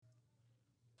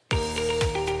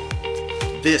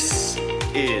This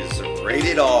is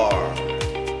Rated R,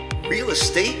 Real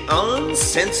Estate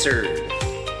Uncensored,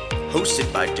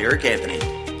 hosted by Derek Anthony,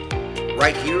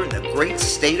 right here in the great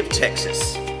state of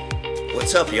Texas.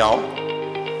 What's up, y'all?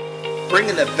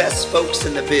 Bringing the best folks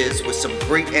in the biz with some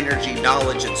great energy,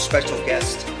 knowledge, and special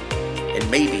guests, and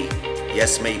maybe,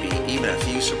 yes maybe, even a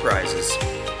few surprises.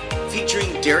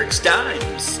 Featuring Derek's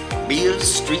Dimes,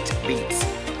 Mia's Street Beats,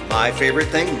 My Favorite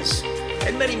Things,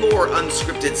 and many more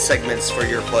unscripted segments for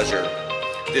your pleasure.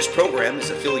 This program is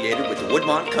affiliated with the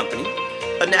Woodmont Company,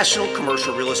 a national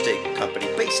commercial real estate company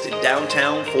based in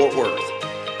downtown Fort Worth,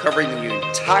 covering the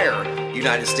entire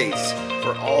United States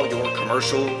for all your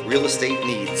commercial real estate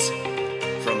needs,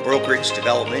 from brokerage,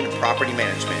 development, and property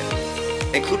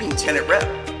management, including tenant rep,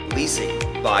 leasing,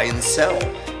 buy and sell,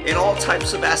 in all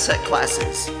types of asset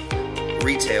classes,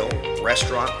 retail,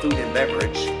 restaurant, food and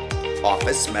beverage,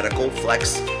 office, medical,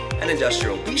 flex, and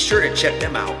industrial. Be sure to check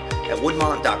them out at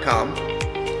woodmont.com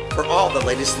for all the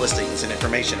latest listings and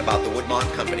information about the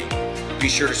Woodmont Company. Be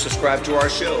sure to subscribe to our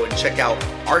show and check out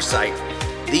our site,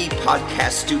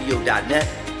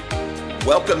 thepodcaststudio.net.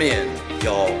 Welcome in,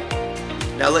 y'all.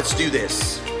 Now let's do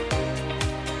this.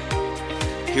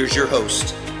 Here's your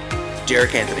host,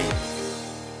 Derek Anthony.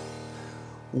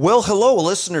 Well, hello,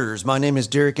 listeners. My name is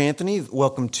Derek Anthony.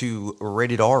 Welcome to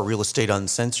Rated R, Real Estate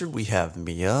Uncensored. We have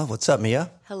Mia. What's up,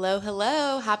 Mia? Hello,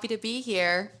 hello. Happy to be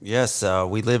here. Yes,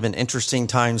 we live in interesting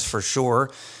times for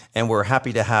sure, and we're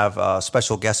happy to have a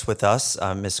special guest with us,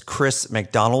 Miss Chris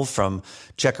McDonald from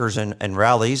Checkers and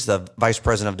Rallies, the Vice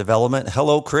President of Development.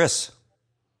 Hello, Chris.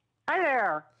 Hi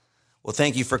there. Well,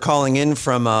 thank you for calling in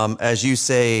from, as you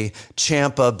say,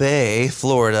 Tampa Bay,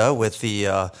 Florida, with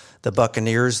the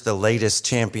Buccaneers, the latest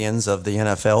champions of the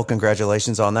NFL.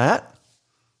 Congratulations on that.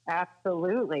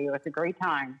 Absolutely. It was a great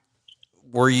time.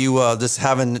 Were you just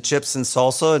having chips and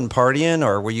salsa and partying,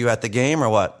 or were you at the game, or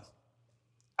what?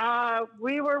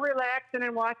 We were relaxing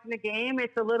and watching the game.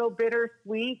 It's a little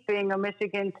bittersweet being a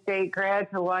Michigan State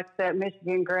grad to watch that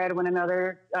Michigan grad win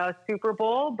another Super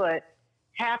Bowl, but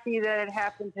happy that it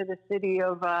happened to the city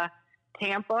of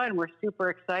Tampa, and we're super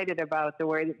excited about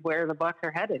where the Bucs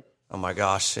are headed. Oh my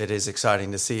gosh, it is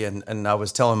exciting to see. And I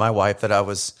was telling my wife that I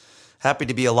was happy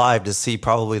to be alive to see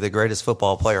probably the greatest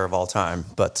football player of all time.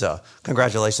 But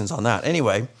congratulations on that.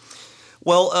 Anyway,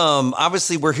 well,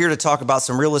 obviously we're here to talk about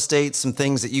some real estate, some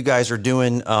things that you guys are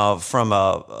doing from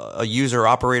a user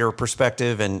operator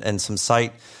perspective and some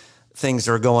site things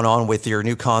that are going on with your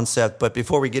new concept. But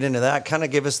before we get into that, kind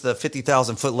of give us the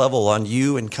 50,000 foot level on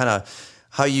you and kind of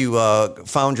how you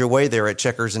found your way there at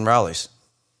Checkers and Rallies.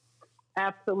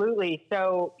 Absolutely.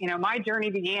 So, my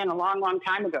journey began a long, long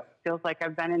time ago. Feels like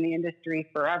I've been in the industry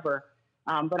forever.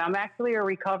 But I'm actually a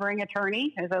recovering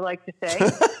attorney, as I like to say,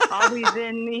 always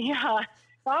in the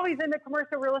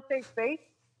commercial real estate space.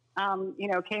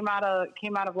 Came out of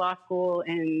law school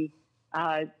and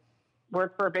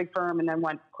worked for a big firm, and then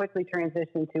quickly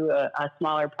transitioned to a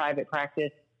smaller private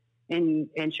practice in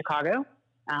Chicago,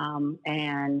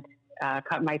 and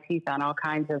cut my teeth on all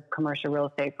kinds of commercial real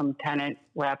estate, from tenant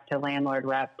rep to landlord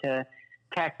rep to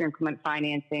tax increment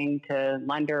financing to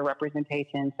lender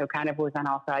representation. So kind of was on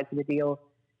all sides of the deal.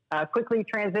 Quickly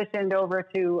transitioned over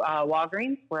to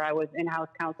Walgreens, where I was in-house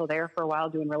counsel there for a while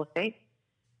doing real estate.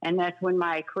 And that's when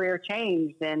my career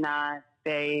changed, and I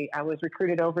was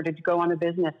recruited over to go on the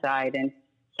business side. And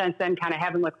since then, kind of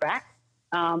haven't looked back.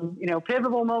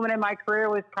 Pivotal moment in my career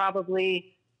was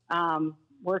probably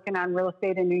working on real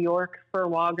estate in New York for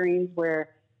Walgreens, where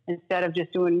instead of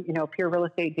just doing, pure real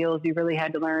estate deals, you really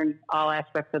had to learn all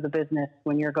aspects of the business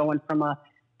when you're going from a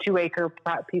 2-acre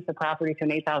piece of property to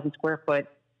an 8,000 square foot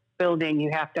building. You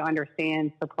have to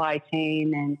understand supply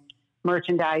chain and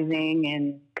merchandising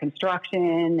and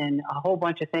construction and a whole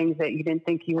bunch of things that you didn't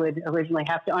think you would originally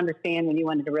have to understand when you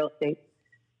went into real estate.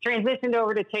 Transitioned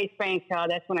over to Chase Bank.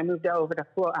 That's when I moved over to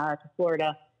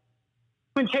Florida.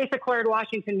 When Chase acquired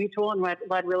Washington Mutual and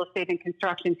led real estate and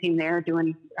construction team there,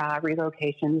 doing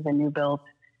relocations and new builds,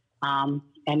 and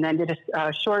then did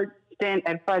a short stint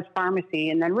at Fud's Pharmacy,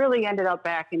 and then really ended up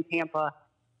back in Tampa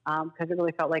because it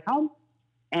really felt like home,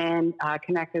 and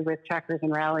connected with Checkers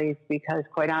and Rallies because,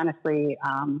 quite honestly,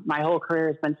 my whole career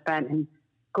has been spent in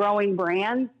growing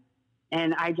brands,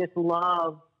 and I just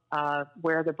love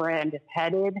where the brand is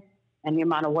headed and the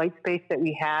amount of white space that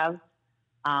we have.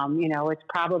 It's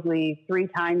probably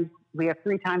we have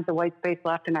 3 times the white space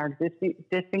left in our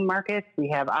existing markets. We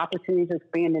have opportunities to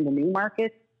expand into new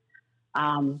markets,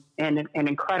 and an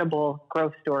incredible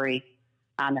growth story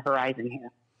on the horizon here.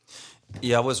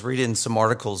 Yeah, I was reading some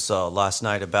articles last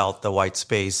night about the white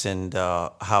space and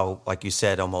how, like you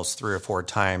said, almost 3 or 4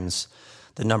 times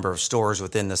the number of stores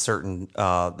within the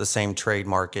same trade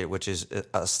market, which is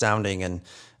astounding and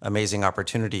amazing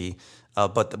opportunity.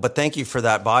 But thank you for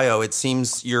that bio. It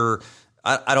seems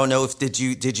I don't know if did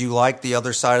you like the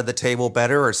other side of the table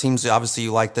better, or it seems obviously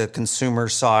you like the consumer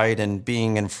side and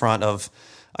being in front of,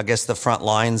 I guess, the front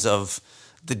lines of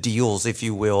the deals, if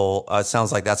you will. It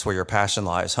sounds like that's where your passion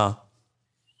lies, huh?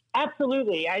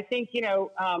 Absolutely. I think,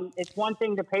 it's one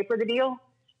thing to paper the deal.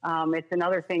 It's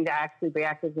another thing to actually be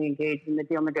actively engaged in the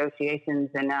deal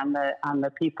negotiations and on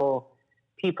the people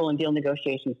and deal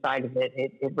negotiation side of it.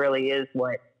 It really is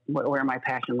where my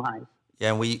passion lies. Yeah,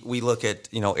 and we look at,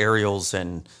 aerials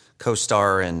and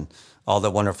CoStar and all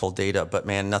the wonderful data, but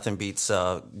man, nothing beats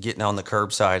getting on the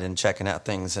curbside and checking out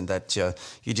things and that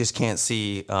you just can't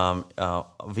see via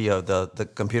the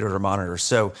computer or monitor.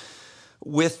 So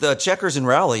with the Checkers and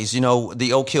Rally's,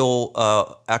 the Oak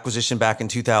Hill acquisition back in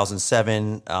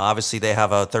 2007, obviously they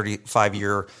have a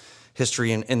 35-year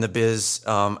history in the biz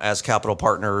as capital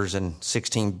partners and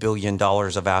 $16 billion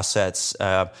of assets.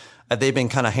 Have they been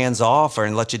kind of hands off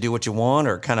and let you do what you want,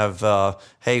 or kind of,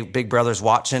 hey, big brother's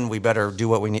watching, we better do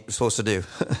what we're supposed to do?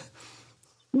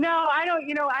 No, I don't.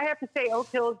 I have to say Oak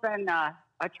Hill has been a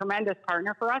tremendous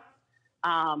partner for us.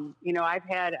 I've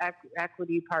had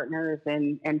equity partners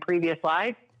in previous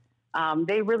lives.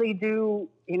 They really do,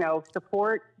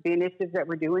 support the initiatives that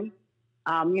we're doing.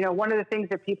 One of the things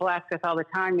that people ask us all the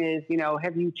time is,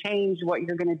 have you changed what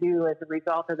you're going to do as a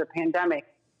result of the pandemic?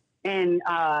 And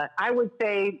I would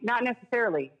say not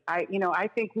necessarily. I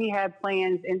think we have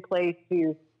plans in place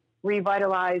to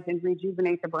revitalize and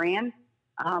rejuvenate the brand.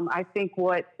 I think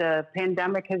what the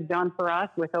pandemic has done for us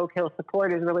with Oak Hill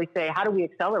support is really say, how do we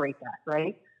accelerate that,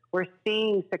 right? We're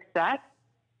seeing success.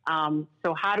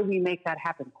 So how do we make that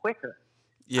happen quicker?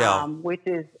 Yeah. Which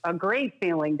is a great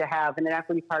feeling to have in an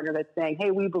equity partner that's saying,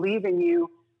 hey, we believe in you.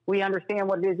 We understand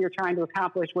what it is you're trying to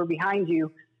accomplish. We're behind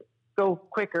you. Go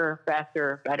quicker,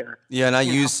 faster, better. Yeah, and I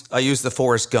use the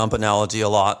Forrest Gump analogy a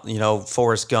lot.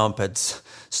 Forrest Gump had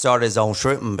started his own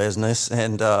shrimping business,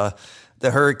 and the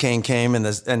hurricane came and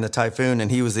the typhoon, and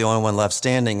he was the only one left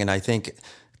standing. And I think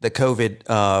the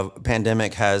COVID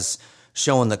pandemic has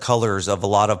shown the colors of a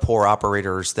lot of poor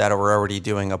operators that are already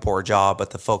doing a poor job, but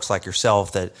the folks like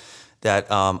yourself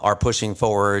that are pushing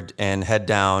forward and head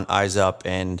down, eyes up,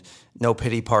 and no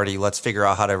pity party. Let's figure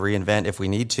out how to reinvent if we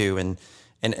need to.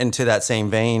 And to that same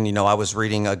vein, I was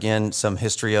reading again some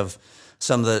history of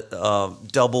some of the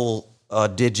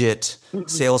double-digit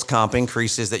sales comp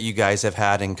increases that you guys have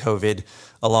had in COVID,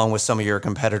 along with some of your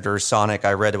competitors. Sonic,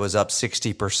 I read it was up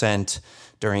 60%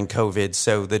 during COVID.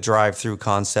 So the drive-through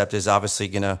concept is obviously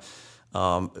going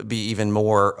to be even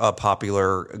more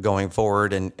popular going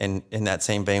forward. And in that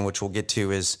same vein, which we'll get to,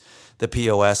 is the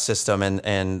POS system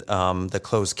and the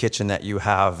closed kitchen that you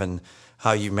have, and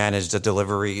how you manage the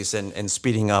deliveries and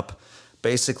speeding up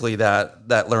basically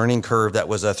that learning curve that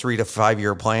was a 3 to 5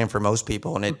 year plan for most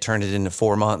people, and it turned it into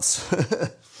 4 months.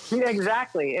 Yeah,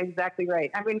 exactly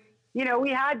right. I mean, we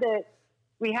had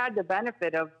the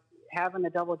benefit of having a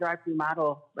double drive-through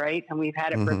model, right? And we've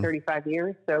had it for 35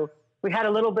 years. So we had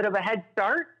a little bit of a head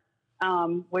start,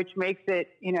 which makes it,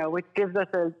 which gives us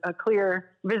a clear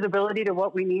visibility to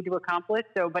what we need to accomplish.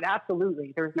 So, but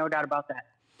absolutely, there's no doubt about that.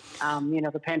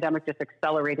 The pandemic just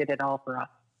accelerated it all for us.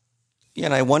 Yeah,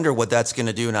 and I wonder what that's going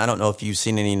to do. And I don't know if you've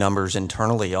seen any numbers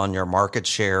internally on your market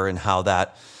share and how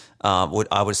that I would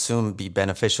assume be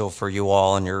beneficial for you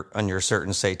all on your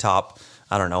certain, say, top,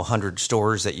 100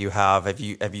 stores that you have. Do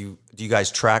you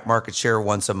guys track market share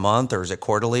once a month, or is it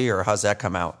quarterly, or how's that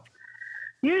come out?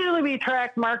 Usually we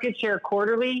track market share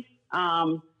quarterly,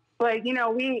 but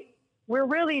we're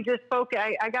really just focused.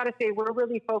 I got to say, we're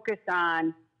really focused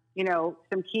on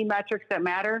some key metrics that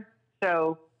matter.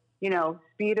 So,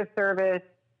 speed of service,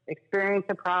 experience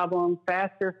of problem,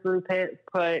 faster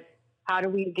throughput. How do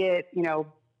we get,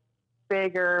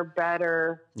 bigger,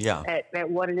 better at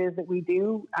what it is that we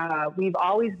do? We've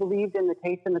always believed in the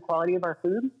taste and the quality of our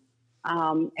food.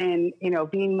 And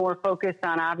being more focused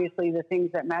on obviously the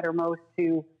things that matter most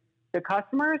to the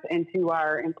customers and to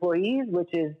our employees, which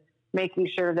is making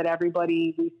sure that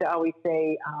everybody, we always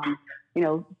say,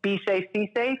 be safe,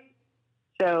 see safe.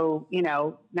 So,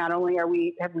 not only have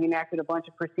we enacted a bunch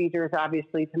of procedures,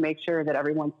 obviously, to make sure that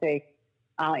everyone's safe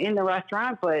in the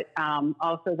restaurant, but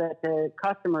also that the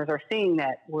customers are seeing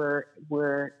that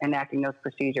we're enacting those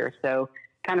procedures. So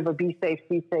kind of a be safe,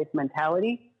 see safe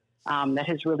mentality that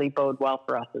has really bode well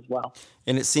for us as well.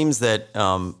 And it seems that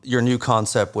your new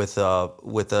concept with a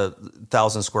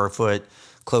 1,000 square foot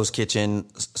closed kitchen,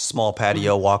 small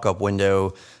patio, walk-up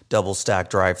window, double stack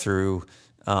drive-through,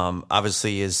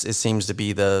 obviously it seems to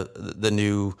be the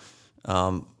new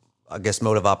I guess,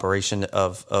 mode of operation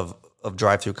of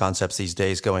drive-through concepts these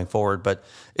days going forward. But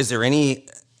is there any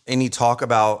talk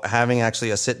about having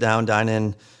actually a sit-down,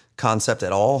 dine-in concept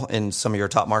at all in some of your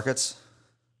top markets?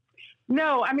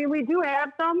 No, I mean, we do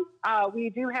have some. We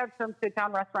do have some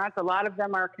sit-down restaurants. A lot of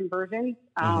them are conversions.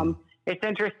 It's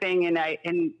interesting, and I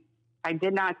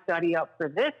did not study up for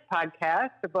this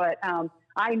podcast, but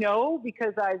I know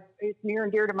because it's near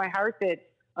and dear to my heart that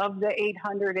of the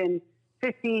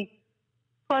 850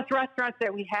 plus restaurants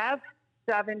that we have,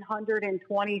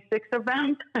 726 of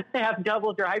them have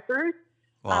double drive-thrus.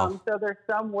 Wow. So there's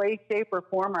some way, shape, or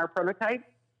form our prototype.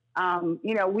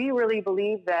 We really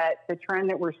believe that the trend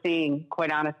that we're seeing,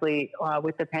 quite honestly,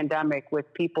 with the pandemic,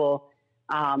 with people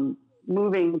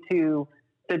moving to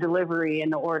the delivery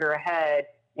and the order ahead,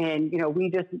 and we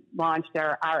just launched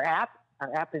our app.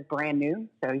 Our app is brand new,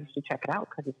 so you should check it out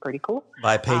because it's pretty cool.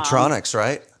 By Paytronics,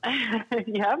 right?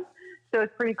 Yeah, so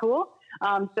it's pretty cool.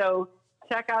 So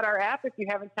check out our app if you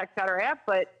haven't checked out our app.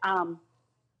 But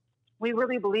we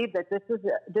really believe that this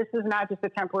is not just a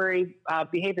temporary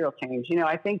behavioral change.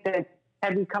 I think that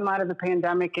had we come out of the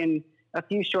pandemic in a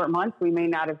few short months, we may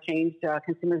not have changed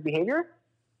consumers' behavior.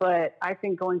 But I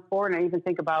think going forward, and I even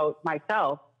think about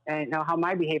myself and how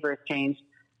my behavior has changed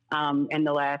in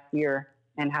the last year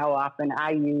and how often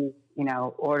I use,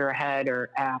 order ahead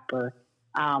or app or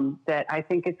that I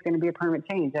think it's going to be a permanent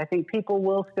change. I think people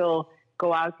will still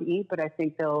go out to eat, but I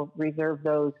think they'll reserve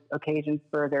those occasions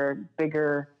for their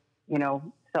bigger,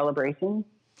 celebrations.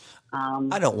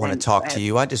 I don't want to talk to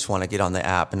you. I just want to get on the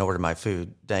app and order my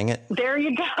food. Dang it. There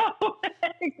you go.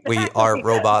 Exactly. We are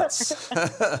robots.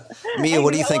 Mia,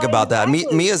 what do you think about that?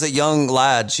 Mia's a young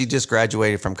lad. She just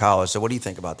graduated from college. So what do you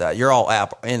think about that? You're all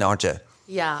app in, aren't you?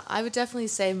 Yeah, I would definitely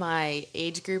say my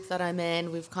age group that I'm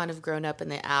in, we've kind of grown up in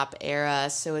the app era,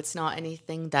 so it's not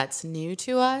anything that's new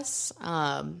to us.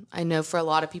 I know for a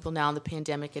lot of people now in the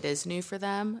pandemic, it is new for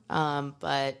them,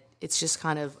 but it's just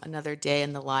kind of another day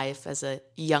in the life as a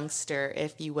youngster,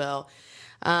 if you will.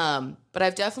 But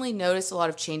I've definitely noticed a lot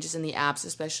of changes in the apps,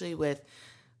 especially with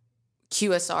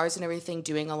QSRs and everything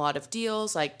doing a lot of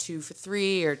deals, like 2 for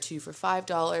 $3 or 2 for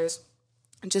 $5,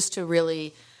 just to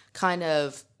really kind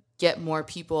of get more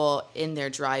people in their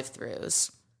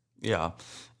drive-thrus. Yeah.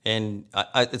 And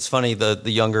it's funny, the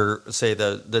younger, say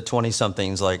the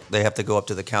 20-somethings, like they have to go up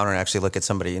to the counter and actually look at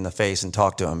somebody in the face and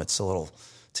talk to them. It's a little,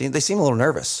 they seem a little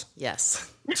nervous. Yes.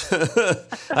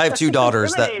 I have 2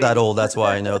 daughters that old. That's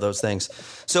why I know those things.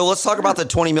 So let's talk about the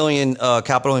 $20 million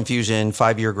capital infusion,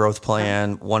 5-year growth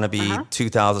plan, want to be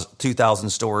 2,000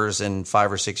 stores in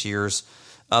 5 or 6 years.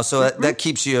 So that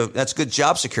keeps you, that's good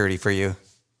job security for you.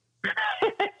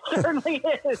 Certainly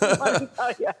is. Let me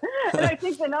tell you. And I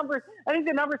think the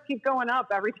numbers keep going up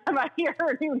every time I hear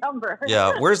a new number.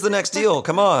 Yeah. Where's the next deal?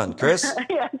 Come on, Chris.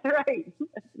 Yeah, that's right.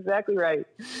 That's exactly right.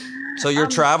 So you're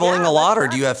traveling a lot, or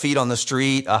do you have feet on the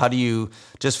street? How do you,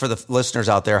 just for the listeners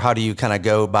out there, how do you kind of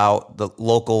go about the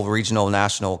local, regional,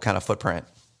 national kind of footprint?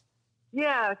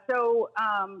 Yeah. So,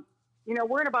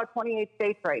 we're in about 28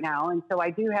 states right now. And so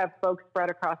I do have folks spread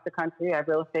across the country. I have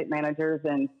real estate managers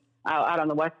and out on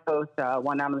the West Coast,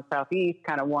 one out on the Southeast,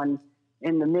 kind of one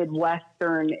in the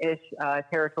Midwestern-ish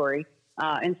territory.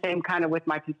 And same kind of with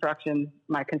my construction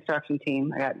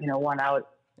team. I got, one out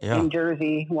in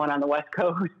Jersey, one on the West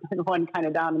Coast, and one kind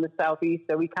of down in the Southeast.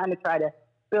 So we kind of try to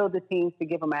build the teams to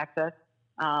give them access.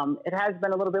 It has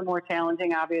been a little bit more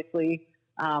challenging, obviously,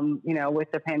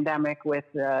 with the pandemic, with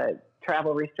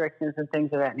travel restrictions and things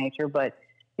of that nature. But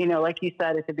like you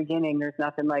said at the beginning, there's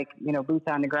nothing like, boots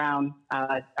on the ground,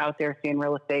 out there seeing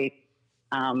real estate,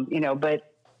 but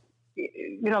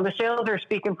the sales are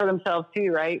speaking for themselves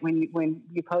too, right? When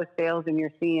you post sales and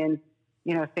you're seeing,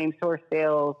 same source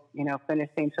sales,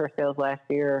 finished same source sales last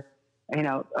year,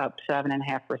 up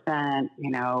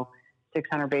 7.5%,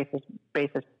 600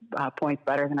 basis points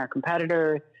better than our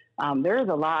competitors. There's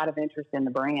a lot of interest in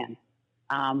the brand.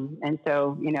 And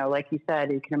so, like you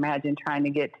said, you can imagine trying to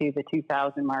get to the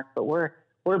 2,000 mark, but we're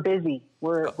busy.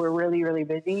 We're really, really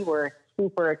busy. We're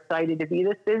super excited to be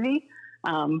this busy.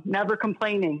 Never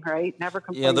complaining, right? Never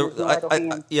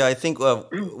complaining. Yeah, I think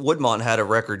Woodmont had a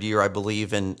record year, I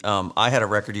believe, and I had a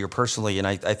record year personally, and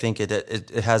I think it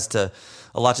has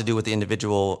a lot to do with the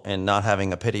individual and not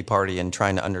having a pity party and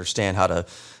trying to understand how to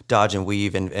dodge and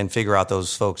weave and figure out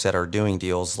those folks that are doing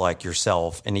deals like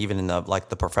yourself, and even in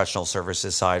the professional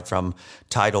services side, from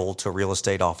title to real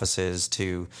estate offices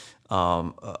to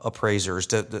appraisers.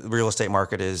 The real estate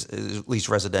market is at least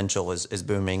residential is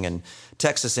booming, and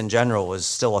Texas in general is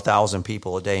still 1,000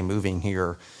 people a day moving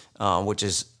here, which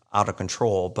is out of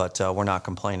control, but we're not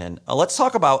complaining. Let's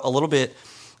talk about a little bit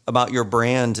about your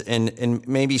brand, and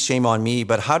maybe shame on me,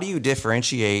 but how do you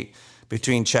differentiate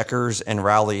between Checkers and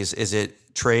Rally's? Is it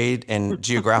trade and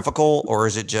geographical, or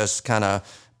is it just kind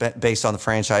of based on the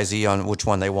franchisee on which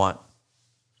one they want?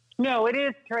 No, it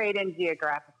is trade and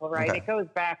geographical, right? Okay. It goes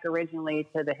back originally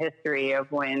to the history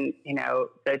of when,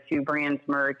 the two brands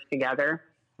merged together.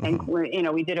 And,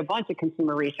 we did a bunch of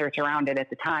consumer research around it at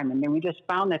the time. And then we just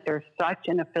found that there's such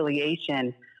an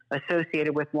affiliation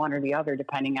associated with one or the other,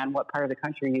 depending on what part of the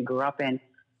country you grew up in,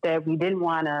 that we didn't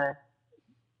want to,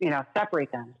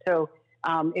 separate them. So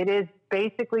it is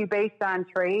basically based on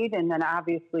trade. And then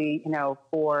obviously,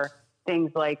 for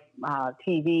things like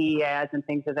TV ads and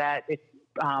things of that, it's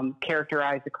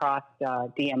characterized across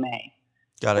DMA.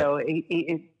 Got it. So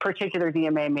particular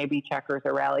DMA may be Checkers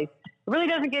or Rally's. It really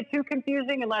doesn't get too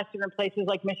confusing unless you're in places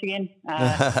like Michigan,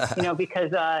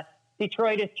 because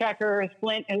Detroit is Checkers,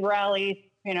 Flint is Rally's.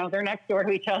 They're next door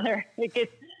to each other. It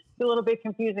gets a little bit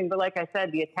confusing, but like I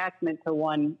said, the attachment to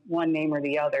one name or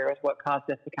the other is what caused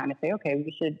us to kind of say, okay,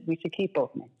 we should keep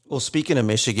both names. Well, speaking of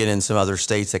Michigan and some other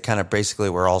states that kind of basically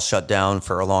were all shut down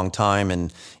for a long time,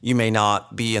 and you may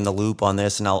not be in the loop on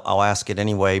this, and I'll ask it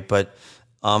anyway, but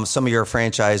some of your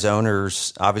franchise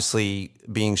owners obviously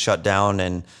being shut down,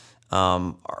 and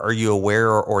are you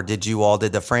aware, or did the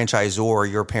franchisor or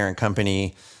your parent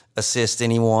company assist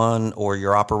anyone or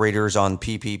your operators on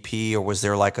PPP, or was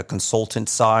there like a consultant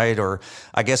side, or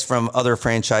I guess from other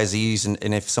franchisees,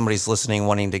 and if somebody's listening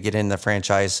wanting to get in the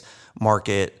franchise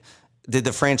market, did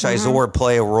the franchisor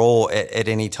play a role at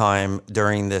any time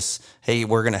during this? Hey,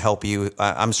 we're going to help you.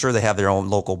 I'm sure they have their own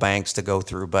local banks to go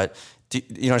through, but do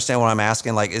you understand what I'm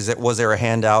asking? Like, was there a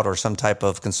handout or some type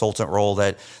of consultant role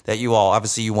that you all,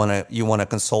 obviously you want to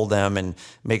console them and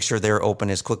make sure they're open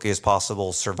as quickly as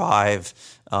possible, survive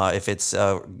if it's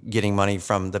getting money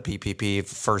from the PPP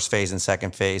first phase and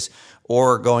second phase,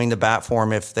 or going to bat for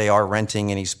them if they are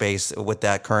renting any space with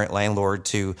that current landlord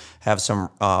to have some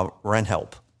rent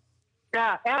help?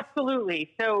 Yeah,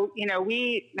 absolutely. So,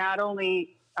 we not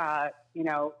only,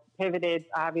 pivoted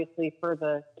obviously for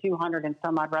the 200 and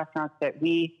some odd restaurants that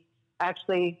we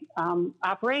actually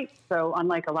operate. So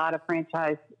unlike a lot of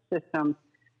franchise systems,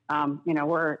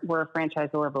 we're a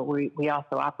franchisor, but we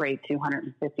also operate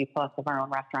 250 plus of our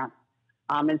own restaurants.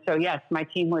 And so, yes, my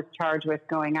team was charged with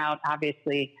going out,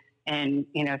 obviously, and,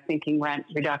 seeking rent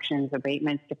reductions,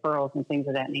 abatements, deferrals, and things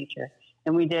of that nature.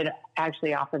 And we did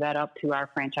actually offer that up to our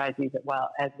franchisees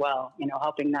as well,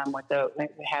 helping them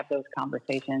have those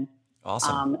conversations.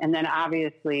 Awesome. And then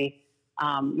obviously,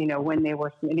 when they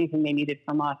were anything they needed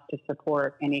from us to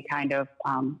support any kind of,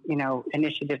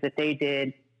 initiative that they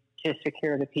did to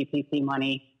secure the PPP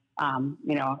money,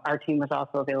 our team was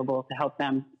also available to help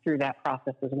them through that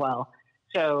process as well.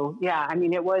 So, yeah, I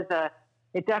mean,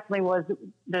 it definitely was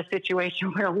the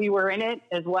situation where we were in it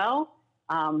as well,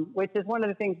 which is one of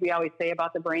the things we always say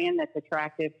about the brand that's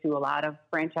attractive to a lot of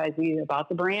franchisees about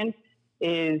the brand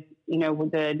is,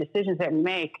 the decisions that we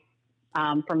make.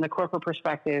 From the corporate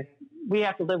perspective, we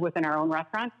have to live within our own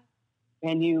restaurants,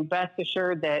 and you best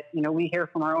assured that, we hear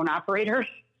from our own operators.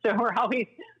 So we're always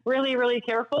really, really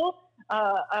careful,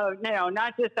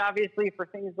 not just obviously for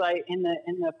things like in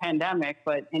the pandemic,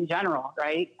 but in general,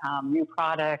 right? New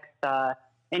products,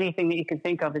 anything that you can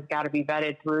think of has got to be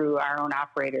vetted through our own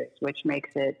operators, which makes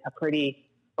it a pretty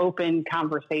open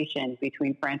conversation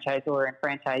between franchisor and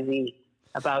franchisee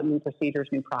about new procedures,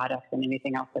 new products, and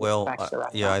anything else that affects the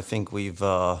restaurant. Yeah, I think we've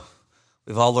all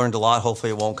learned a lot.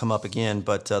 Hopefully it won't come up again,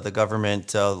 but the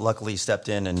government luckily stepped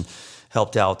in and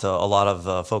helped out a lot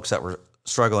of folks that were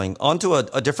struggling. On to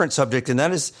a different subject, and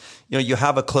that is, you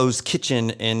have a closed kitchen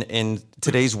in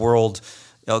today's world.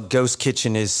 Ghost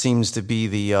kitchen seems to be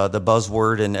the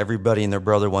buzzword, and everybody and their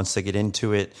brother wants to get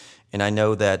into it. And I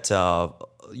know that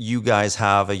you guys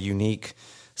have a unique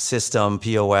system,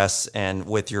 POS, and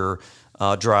with your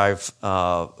drive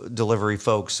delivery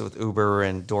folks with Uber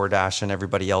and DoorDash and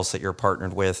everybody else that you're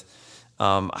partnered with.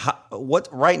 What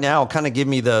right now? Kind of give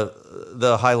me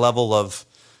the high level of.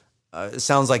 It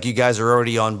sounds like you guys are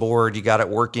already on board. You got it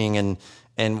working,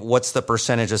 and what's the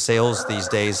percentage of sales these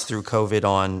days through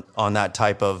COVID on that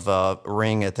type of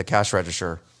ring at the cash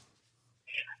register?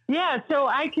 Yeah, so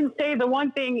I can say the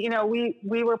one thing,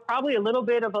 we were probably a little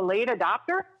bit of a late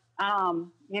adopter.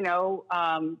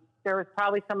 There was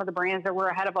probably some of the brands that were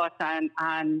ahead of us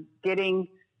on getting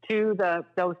to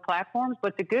those platforms.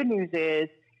 But the good news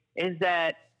is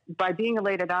that by being a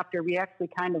late adopter, we actually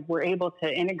kind of were able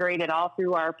to integrate it all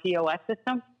through our POS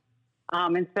system.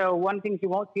 And so one of the things you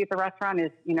won't see at the restaurant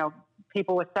is,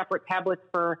 people with separate tablets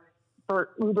for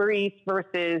Uber Eats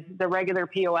versus the regular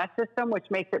POS system, which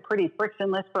makes it pretty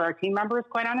frictionless for our team members,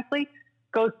 quite honestly.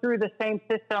 goes through the same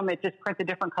system. It just prints a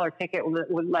different color ticket,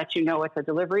 would let you know it's a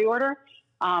delivery order.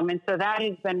 And so that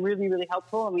has been really, really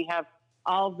helpful. And we have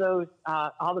all of those,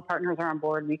 all the partners are on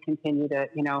board. We continue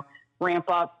to,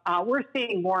 ramp up. We're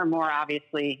seeing more and more,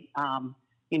 obviously,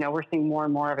 we're seeing more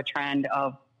and more of a trend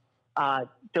of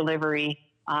delivery,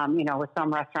 with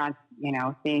some restaurants,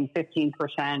 seeing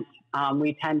 15%.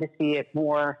 We tend to see it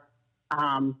more.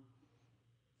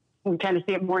 We tend to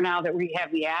see it more now that we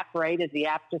have the app, right? As the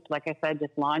app just, like I said,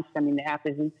 just launched. I mean, the app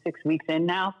is 6 weeks in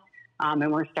now.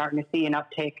 And we're starting to see an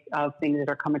uptake of things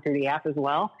that are coming through the app as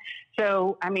well.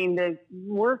 So, I mean,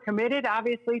 we're committed,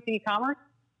 obviously, to e-commerce.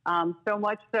 So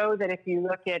much so that if you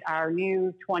look at our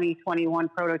new 2021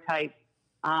 prototype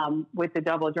with the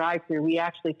double drive-through, we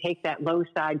actually take that low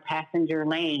side passenger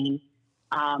lane,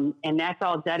 and that's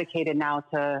all dedicated now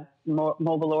to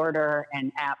mobile order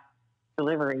and app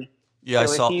delivery. Yeah,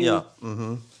 so I saw. Yeah.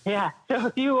 Mm-hmm. Yeah. So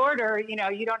if you order, you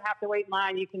don't have to wait in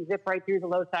line. You can zip right through the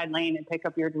low side lane and pick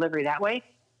up your delivery that way.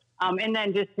 And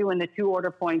then just doing the 2 order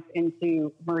points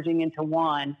merging into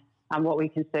one on what we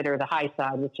consider the high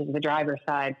side, which is the driver's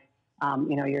side,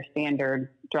 your standard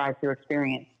drive-through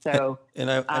experience. So,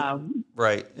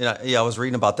 right. Yeah, I was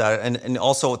reading about that. And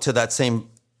also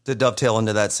to dovetail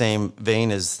into that same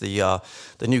vein is the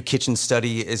new kitchen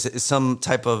study is some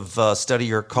type of study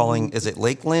you're calling, is it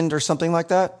Lakeland or something like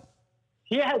that?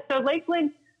 Yeah. So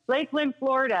Lakeland,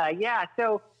 Florida. Yeah.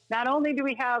 So not only do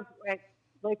we have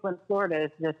Lakeland, Florida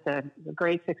is just a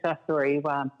great success story.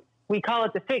 We call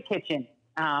it the Fit Kitchen.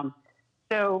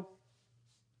 So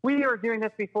we were doing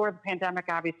this before the pandemic,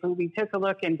 obviously. We took a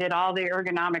look and did all the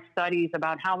ergonomic studies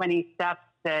about how many steps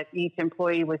that each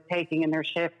employee was taking in their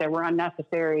shift that were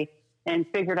unnecessary, and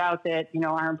figured out that,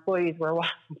 our employees were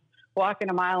walking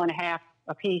 1.5 miles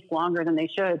a piece longer than they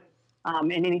should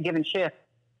in any given shift.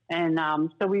 And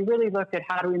so we really looked at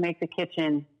how do we make the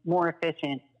kitchen more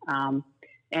efficient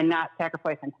and not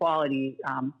sacrifice on quality.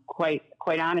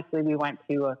 Quite honestly, we went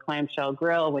to a clamshell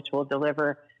grill, which will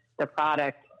deliver the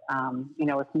product.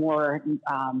 It's more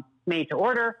made to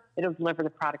order. It'll deliver the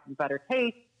product with better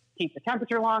taste, keep the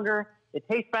temperature longer. It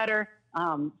tastes better.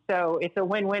 So it's a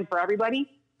win-win for everybody.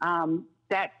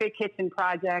 That Fit Kitchen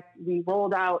project, we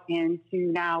rolled out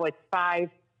into now it's 5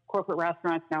 corporate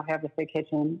restaurants now have the Fit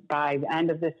Kitchen. By the end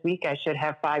of this week, I should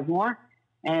have 5 more.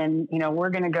 And,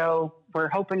 we're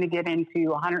hoping to get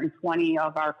into 120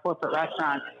 of our corporate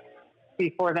restaurants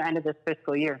before the end of this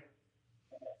fiscal year.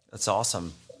 That's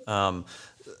awesome.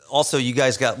 Also, you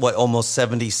guys got almost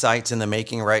 70 sites in the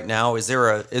making right now. Is there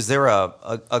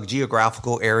a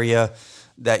geographical area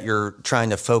that you're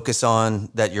trying to focus on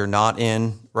that you're not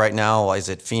in right now? Is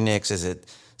it Phoenix? Is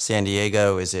it San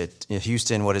Diego? Is it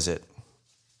Houston? What is it?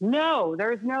 No,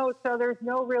 there's no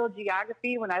real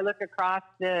geography when I look across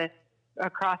the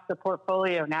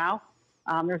portfolio now.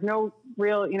 There's no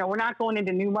real, we're not going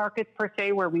into new markets per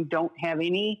se where we don't have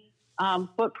any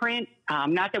footprint.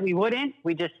 Not that we wouldn't,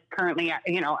 we just currently,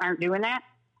 aren't doing that.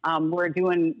 We're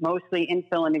doing mostly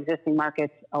infill in existing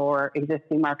markets or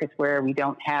existing markets where we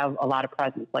don't have a lot of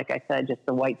presence. Like I said, just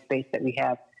the white space that we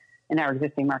have in our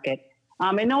existing market.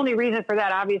 And the only reason for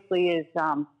that obviously is,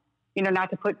 not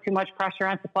to put too much pressure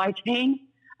on supply chain.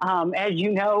 As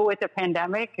you know, with the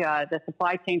pandemic, the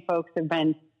supply chain folks have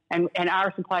been, and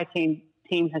our supply chain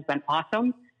team has been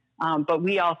awesome. But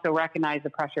we also recognize the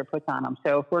pressure it puts on them.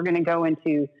 So if we're going to go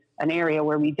into an area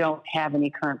where we don't have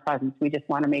any current presence, we just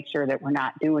want to make sure that we're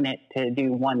not doing it to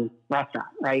do one restaurant,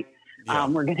 right? Yeah.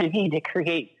 We're going to need to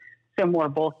create some more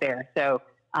bulk there. So,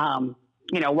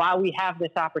 while we have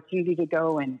this opportunity to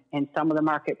go in some of the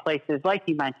marketplaces, like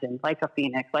you mentioned, like a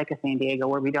Phoenix, like a San Diego,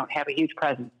 where we don't have a huge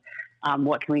presence,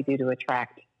 what can we do to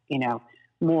attract,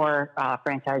 more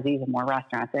franchisees and more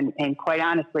restaurants? And quite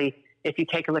honestly, if you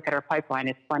take a look at our pipeline,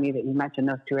 it's funny that you mentioned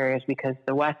those 2 areas because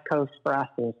the West Coast for us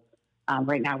is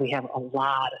right now we have a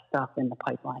lot of stuff in the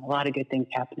pipeline, a lot of good things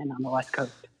happening on the West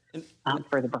Coast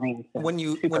for the brand. So when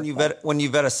you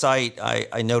vet a site,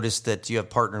 I noticed that you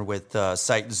have partnered with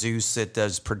Site Zeus. It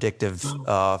does prediction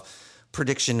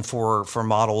for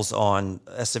models on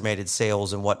estimated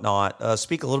sales and whatnot.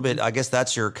 Speak a little bit. I guess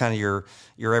that's your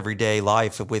everyday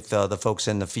life with the folks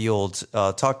in the field.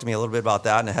 Talk to me a little bit about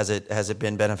that, and has it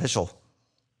been beneficial?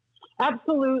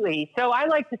 Absolutely. So I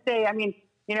like to say, and it's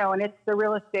the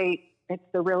real estate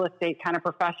kind of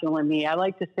professional in me. I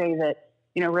like to say that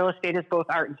real estate is both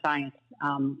art and science.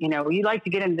 You like to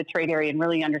get into the trade area and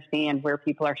really understand where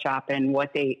people are shopping,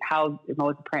 how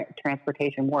modes of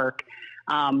transportation work.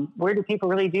 Where do people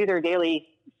really do their daily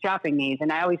shopping needs?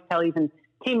 And I always tell even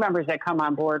team members that come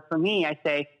on board for me, I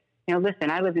say, listen,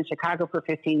 I lived in Chicago for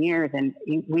 15 years and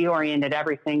we oriented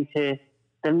everything to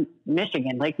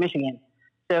Lake Michigan.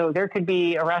 So there could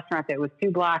be a restaurant that was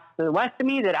 2 blocks to the west of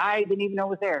me that I didn't even know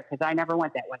was there because I never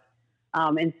went that way.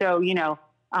 And so,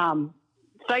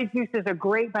 Site Zeus has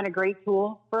been a great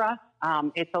tool for us.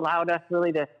 It's allowed us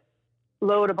really to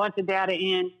load a bunch of data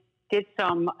in, get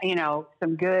some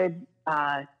good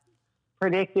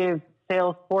predictive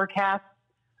sales forecasts.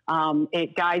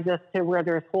 It guides us to where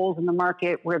there's holes in the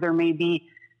market, where there may be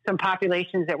some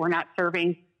populations that we're not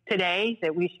serving today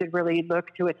that we should really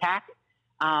look to attack.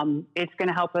 It's going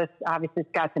to help us. Obviously,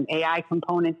 it's got some AI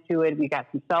components to it. We got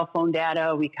some cell phone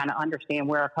data. We kind of understand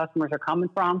where our customers are coming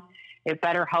from. It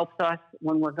better helps us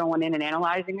when we're going in and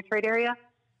analyzing a trade area.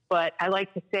 But I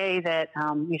like to say that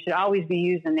you should always be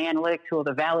using the analytic tool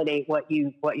to validate what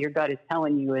your gut is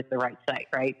telling you is the right site,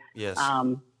 right? Yes.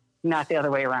 Not the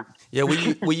other way around. Yeah,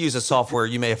 we use a software.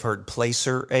 You may have heard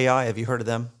Placer AI. Have you heard of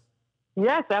them?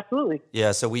 Yes, absolutely.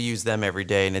 Yeah, so we use them every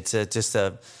day, and it's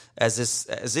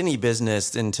as any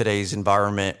business in today's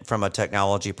environment from a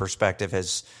technology perspective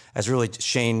has really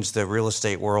changed the real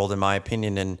estate world, in my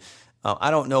opinion. And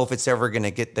I don't know if it's ever going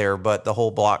to get there, but the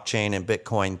whole blockchain and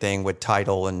Bitcoin thing with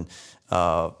title and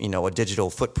a digital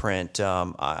footprint,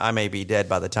 I may be dead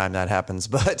by the time that happens,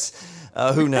 but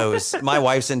who knows? My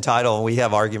wife's in title, and we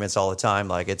have arguments all the time,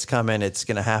 like it's coming, it's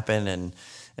going to happen, and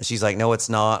she's like, no, it's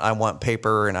not. I want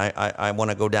paper, and I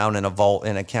want to go down in a vault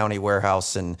in a county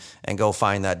warehouse and go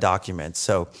find that document.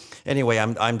 So anyway,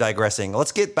 I'm digressing.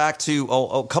 Let's get back to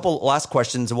a couple last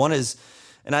questions. One is,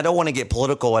 and I don't want to get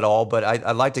political at all, but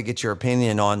I'd like to get your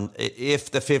opinion on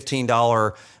if the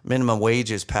 $15 minimum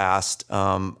wage is passed.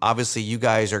 Obviously, you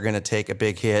guys are going to take a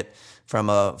big hit from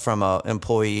a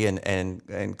employee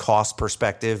and cost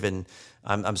perspective, and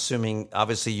I'm assuming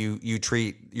obviously you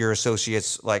treat your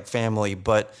associates like family,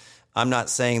 but I'm not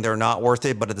saying they're not worth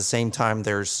it. But at the same time,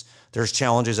 there's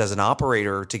challenges as an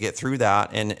operator to get through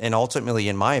that, and ultimately,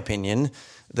 in my opinion,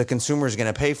 the consumer is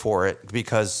going to pay for it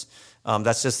because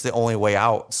that's just the only way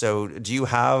out. So do you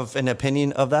have an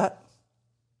opinion of that?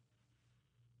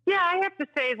 Yeah, I have to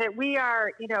say that we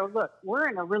are, look, we're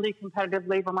in a really competitive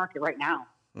labor market right now.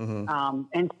 Mm-hmm.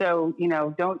 And so,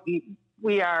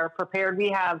 we are prepared.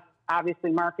 We have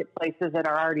obviously marketplaces that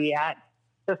are already at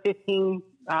the $15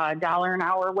 an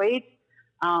hour wage.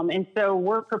 And so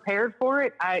we're prepared for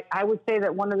it. I would say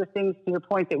that one of the things, to your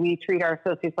point, that we treat our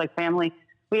associates like family,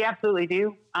 we absolutely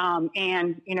do.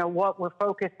 And what we're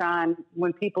focused on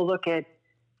when people look at,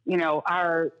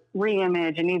 our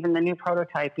reimage and even the new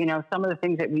prototype, some of the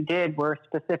things that we did were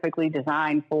specifically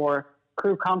designed for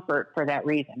crew comfort for that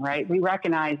reason, right? We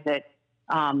recognize that,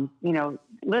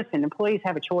 listen, employees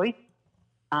have a choice.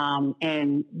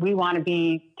 And we want to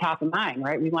be top of mind,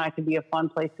 right? We want it to be a fun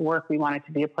place to work. We want it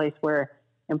to be a place where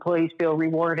employees feel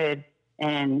rewarded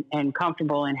and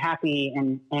comfortable and happy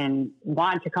and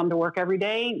want to come to work every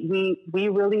day. We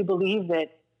really believe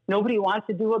that nobody wants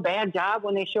to do a bad job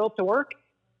when they show up to work.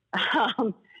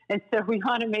 And so we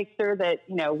want to make sure that,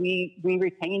 we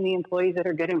retain the employees that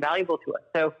are good and valuable to us.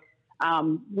 So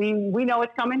we know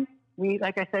it's coming.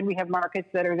 Like I said, we have markets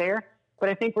that are there. But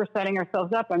I think we're setting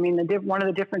ourselves up. I mean, one of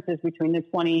the differences between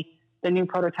the new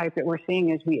prototype that we're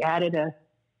seeing is we added a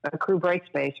crew break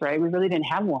space, right? We really didn't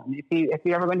have one. If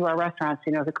you ever went to our restaurants,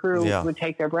 the crew would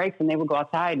take their breaks and they would go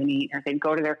outside and eat, or they'd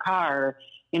go to their car,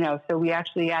 so we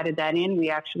actually added that in. We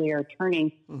actually are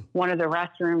turning one of the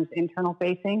restrooms internal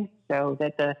facing so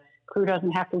that the crew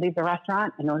doesn't have to leave the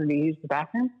restaurant in order to use the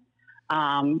bathroom.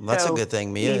 That's a good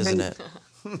thing, Mia, isn't it?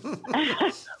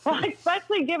 Well,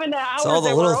 especially given the hours. It's all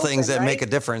the little things open, that right? make a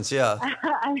difference. Yeah.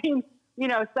 I mean,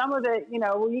 some of the,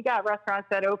 we got restaurants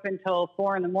that open till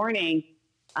 4 a.m,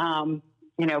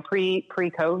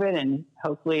 pre-COVID, and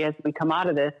hopefully as we come out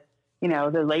of this,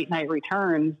 the late night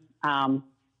returns, 4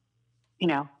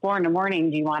 a.m,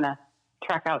 do you want to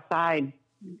trek outside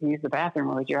and use the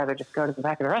bathroom, or would you rather just go to the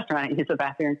back of the restaurant and use the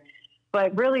bathroom?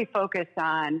 But really focus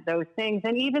on those things.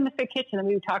 And even the fit kitchen that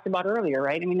we talked about earlier,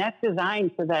 right? I mean, that's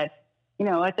designed so that,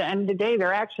 at the end of the day,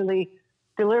 they're actually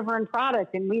delivering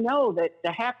product. And we know that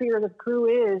the happier the crew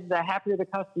is, the happier the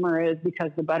customer is,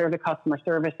 because the better the customer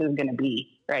service is going to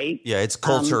be, right? Yeah, it's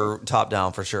culture top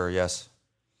down for sure, yes.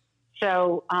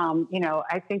 So,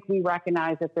 I think we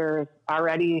recognize that there's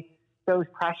already those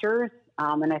pressures.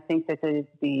 And I think that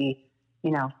the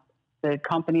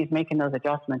company's making those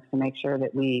adjustments to make sure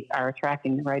that we are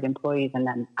attracting the right employees and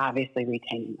then obviously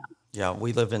retaining them. Yeah,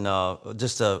 we live in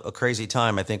just a crazy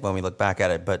time, I think, when we look back at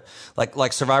it. But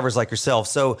like survivors like yourself.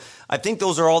 So I think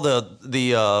those are all the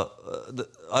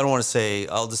I don't want to say,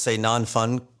 I'll just say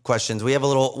non-fun questions. We have a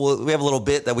little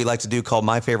bit that we like to do called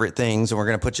My Favorite Things, and we're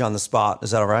going to put you on the spot. Is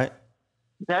that all right?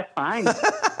 That's fine.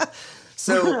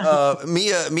 So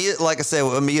Mia, like I said,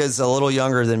 Mia's a little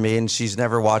younger than me, and she's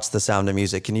never watched The Sound of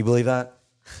Music. Can you believe that?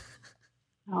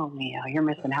 Oh, Mia, you're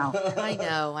missing out. I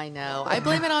know. I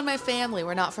blame it on my family.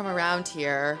 We're not from around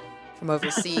here, from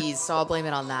overseas, so I'll blame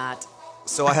it on that.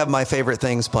 So I have my favorite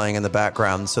things playing in the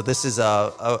background. So this is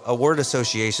a word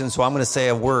association. So I'm going to say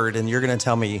a word, and you're going to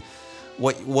tell me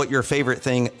what your favorite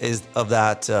thing is of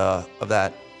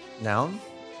that noun.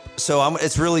 So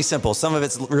it's really simple. Some of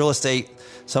it's real estate,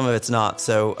 some of it's not.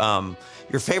 So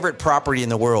your favorite property in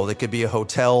the world. It could be a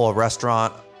hotel, a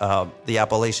restaurant, the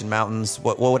Appalachian Mountains.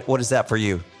 What is that for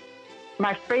you?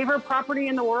 My favorite property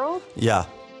in the world? Yeah.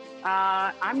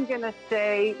 I'm going to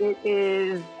say it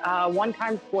is One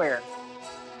Times Square.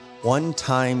 One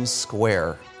Times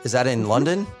Square. Is that in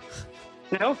London?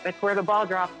 Nope, it's where the ball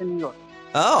drops in New York.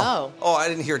 Oh, I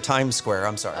didn't hear Times Square.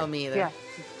 I'm sorry. Oh, me either.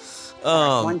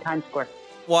 Yeah. One Times Square.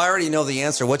 Well, I already know the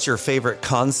answer. What's your favorite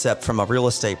concept from a real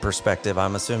estate perspective?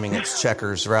 I'm assuming it's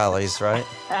Checkers Rallies, right?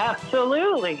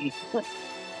 Absolutely.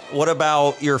 What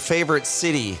about your favorite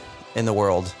city in the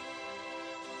world?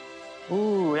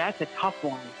 Ooh, that's a tough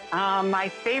one. My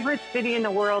favorite city in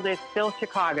the world is still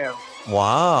Chicago.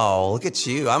 Wow, look at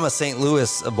you. I'm a St.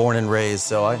 Louis born and raised,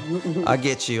 so I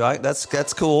get you. That's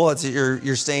cool.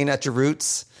 You're staying at your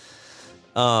roots.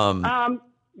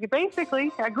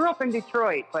 Basically, I grew up in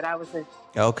Detroit, but I was a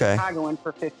Chicagoan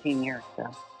for 15 years.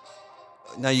 So.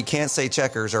 Now, you can't say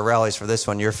Checkers or Rallies for this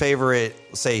one. Your favorite,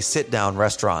 say, sit-down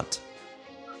restaurant.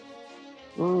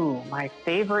 Ooh, my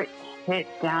favorite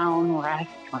sit-down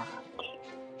restaurant.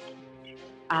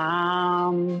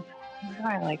 Where do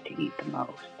I like to eat the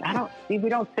most? We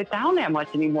don't sit down that much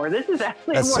anymore. This is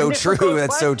actually That's so true.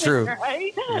 That's so true.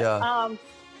 Right? Yeah.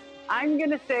 I'm going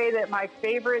to say that my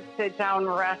favorite sit-down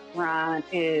restaurant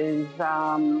is...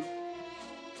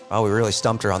 we really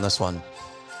stumped her on this one.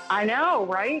 I know,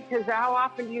 right? Because how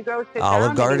often do you go sit Olive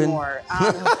down Garden? anymore?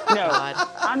 No.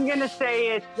 I'm going to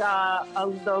say it's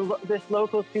this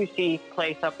local sushi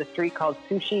place up the street called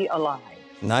Sushi Alive.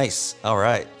 Nice. All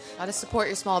right. Got to support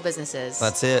your small businesses.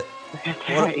 That's it. That's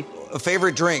right. A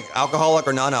favorite drink, alcoholic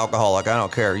or non-alcoholic? I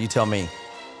don't care. You tell me.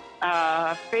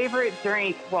 Favorite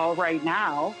drink? Well, right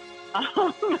now,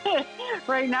 the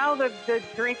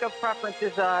drink of preference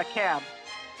is Cab.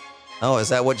 Oh, is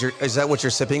that what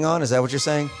you're sipping on? Is that what you're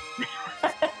saying?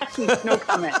 No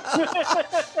comment.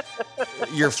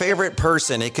 Your favorite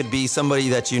person? It could be somebody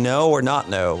that you know or not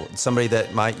know. Somebody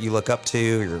that you look up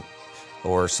to,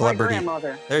 or celebrity. My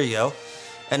grandmother. There you go.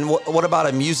 And what about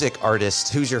a music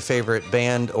artist? Who's your favorite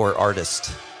band or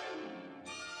artist?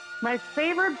 My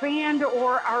favorite band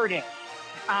or artist?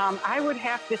 I would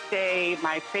have to say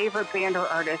my favorite band or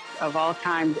artist of all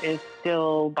time is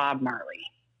still Bob Marley.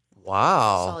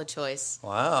 Wow. Solid choice.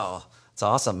 Wow. That's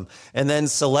awesome. And then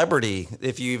celebrity,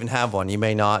 if you even have one, you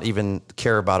may not even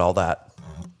care about all that.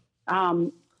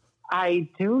 I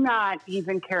do not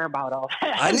even care about all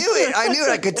that. I knew it.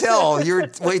 I could tell. You're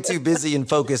way too busy and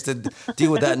focused to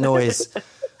deal with that noise.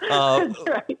 That's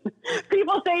right.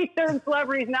 People say certain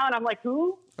celebrities now, and I'm like,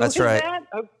 who? That's Who is right. that?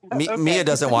 Okay. Mia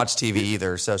doesn't watch TV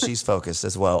either, so she's focused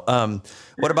as well.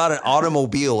 What about an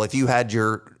automobile? If you had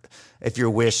your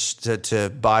wish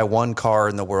to buy one car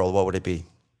in the world, what would it be?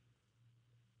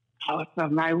 Oh, so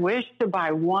my wish to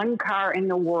buy one car in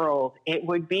the world, it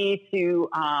would be to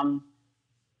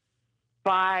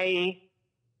buy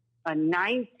a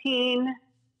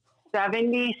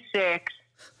 1976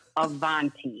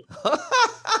 Avanti.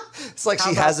 It's like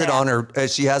she has it on her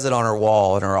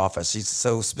wall in her office. She's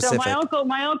so specific. So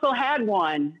my uncle had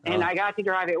one, and I got to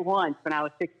drive it once when I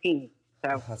was 16.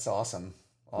 So that's awesome.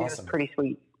 It was pretty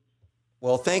sweet.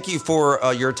 Well, thank you for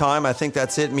your time. I think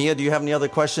that's it. Mia, do you have any other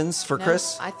questions for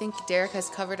Chris? I think Derek has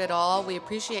covered it all. We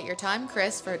appreciate your time,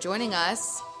 Chris, for joining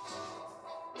us.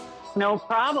 No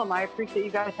problem. I appreciate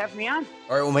you guys having me on.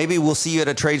 All right, well, maybe we'll see you at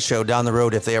a trade show down the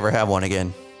road if they ever have one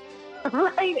again.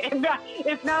 Right,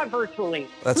 if not virtually.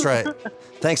 That's right.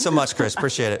 Thanks so much, Chris.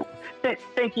 Appreciate it.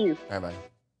 Thank you. All right,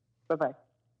 bye. Bye-bye.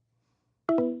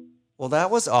 Well, that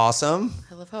was awesome.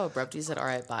 I love how abrupt you said, all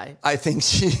right, bye. I think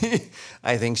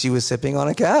she was sipping on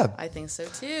a cab. I think so,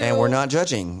 too. And we're not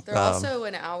judging. They're also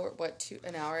an hour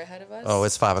ahead of us? Oh,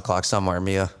 it's 5 o'clock somewhere,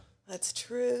 Mia. That's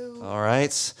true. All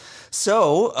right.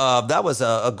 So that was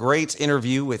a great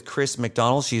interview with Chris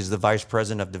McDonald. She's the Vice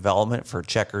President of Development for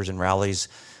Checkers and Rallies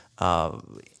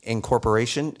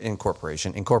Incorporated.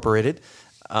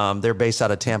 They're based out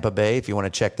of Tampa Bay if you want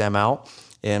to check them out.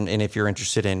 And if you're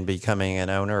interested in becoming an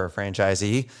owner or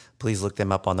franchisee, please look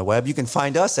them up on the web. You can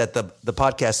find us at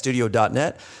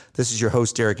thepodcaststudio.net. This is your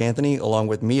host, Derek Anthony, along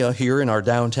with Mia here in our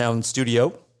downtown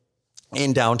studio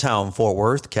in downtown Fort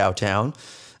Worth, Cowtown.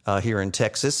 here in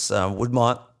Texas,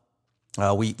 Woodmont.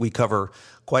 We cover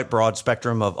quite broad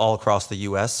spectrum of all across the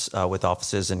U.S. With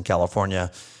offices in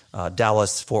California,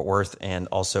 Dallas, Fort Worth, and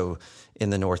also in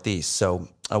the Northeast. So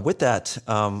with that,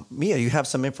 Mia, you have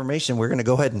some information. We're going to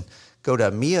go ahead and go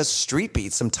to Mia's Street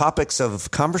Beat, some topics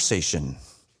of conversation.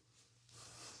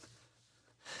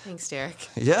 Thanks, Derek.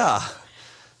 Yeah.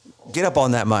 Get up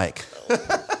on that mic.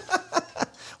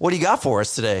 What do you got for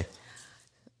us today?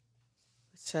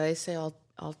 Should I say all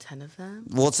 10 of them?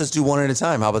 Well, let's just do one at a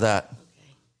time. How about that?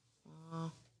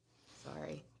 Okay.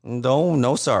 Sorry.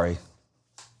 No, sorry.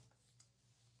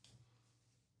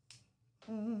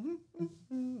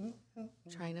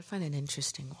 Trying to find an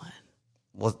interesting one.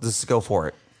 Well, let's go for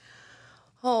it.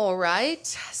 All right.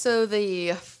 So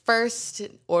the first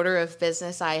order of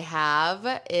business I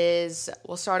have is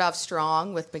we'll start off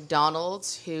strong with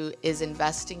McDonald's, who is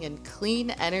investing in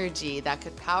clean energy that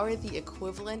could power the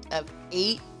equivalent of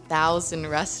 8,000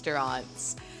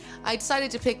 restaurants. I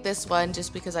decided to pick this one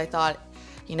just because I thought,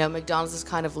 McDonald's is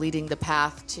kind of leading the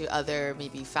path to other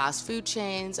maybe fast food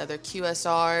chains, other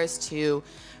QSRs to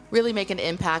really make an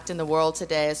impact in the world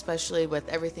today, especially with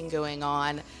everything going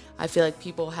on. I feel like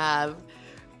people have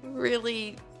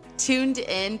really tuned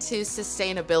into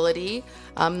sustainability.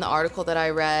 The article that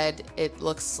I read, it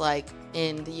looks like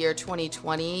in the year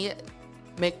 2020,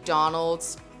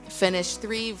 McDonald's finished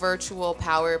 3 virtual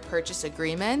power purchase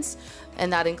agreements,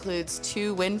 and that includes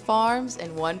 2 wind farms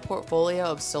and 1 portfolio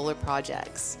of solar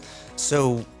projects.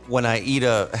 So when I eat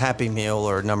a Happy Meal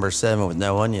or number 7 with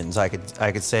no onions, I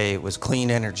could say it was clean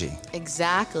energy.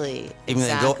 Exactly.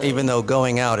 Even though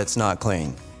going out, it's not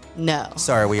clean. No.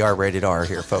 Sorry, we are rated R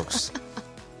here, folks.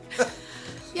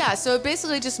 Yeah, so it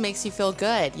basically just makes you feel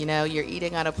good. You're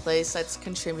eating at a place that's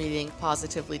contributing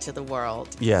positively to the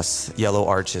world. Yes, yellow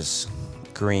arches,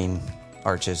 green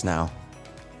arches now.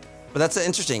 But that's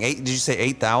interesting. Did you say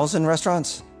 8,000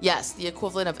 restaurants? Yes, the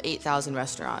equivalent of 8,000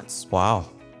 restaurants. Wow.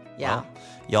 Yeah. Well,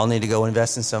 y'all need to go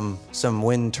invest in some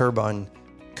wind turbine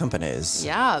companies.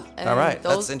 Yeah. All right,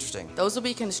 that's interesting. Those will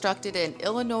be constructed in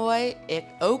Illinois,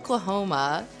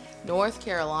 Oklahoma, North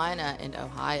Carolina, and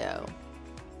Ohio.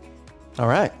 All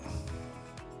right.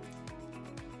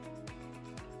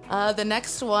 The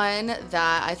next one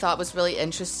that I thought was really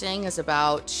interesting is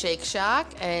about Shake Shack,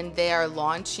 and they are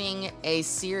launching a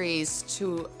series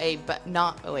to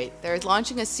they're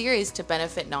launching a series to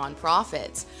benefit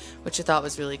nonprofits, which I thought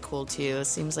was really cool too. It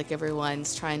seems like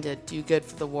everyone's trying to do good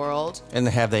for the world. And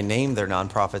have they named their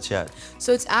nonprofits yet?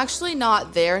 So it's actually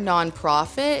not their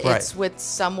nonprofit. Right. It's with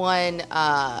someone.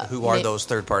 Who are those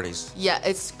third parties? Yeah,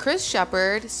 it's Chris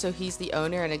Shepard. So he's the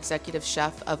owner and executive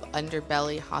chef of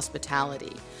Underbelly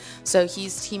Hospitality. So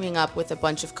he's teaming up with a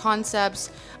bunch of concepts.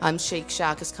 Shake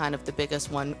Shack is kind of the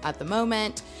biggest one at the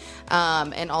moment.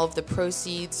 And all of the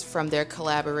proceeds from their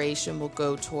collaboration will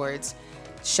go towards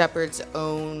Shepard's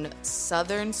own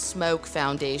Southern Smoke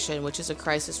Foundation, which is a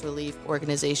crisis relief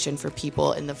organization for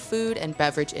people in the food and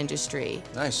beverage industry.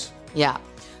 Nice. Yeah.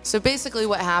 So basically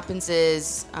what happens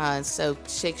is, so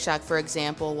Shake Shack, for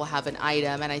example, will have an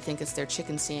item, and I think it's their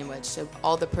chicken sandwich. So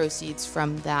all the proceeds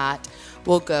from that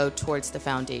will go towards the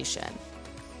foundation.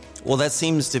 Well, that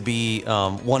seems to be,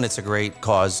 one, it's a great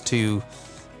cause. 2,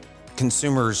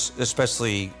 consumers,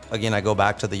 especially, again, I go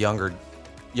back to the younger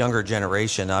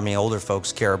generation. I mean, older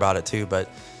folks care about it too, but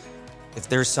if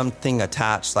there's something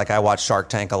attached, like I watch Shark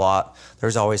Tank a lot,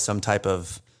 there's always some type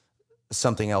of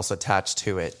something else attached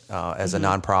to it as a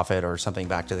nonprofit or something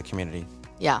back to the community.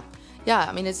 Yeah.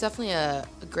 I mean, it's definitely a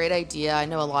great idea. I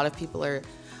know a lot of people are,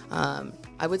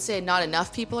 I would say not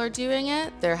enough people are doing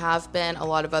it. There have been a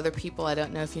lot of other people. I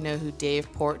don't know if you know who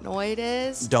Dave Portnoy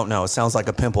is. Don't know. It sounds like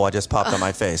a pimple I just popped on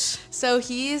my face. So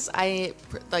he's like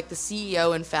the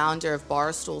CEO and founder of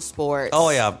Barstool Sports. Oh,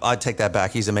 yeah. I'd take that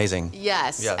back. He's amazing.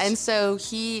 Yes. And so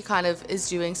he kind of is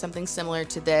doing something similar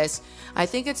to this. I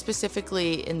think it's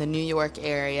specifically in the New York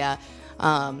area.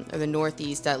 Or the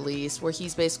Northeast at least, where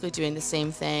he's basically doing the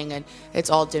same thing, and it's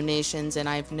all donations, and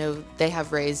I know they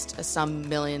have raised some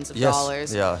millions of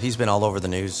dollars. Yeah, he's been all over the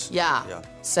news. Yeah.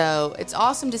 So it's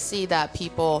awesome to see that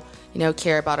people,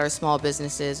 care about our small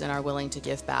businesses and are willing to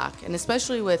give back, and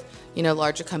especially with,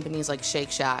 larger companies like Shake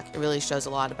Shack, it really shows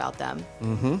a lot about them.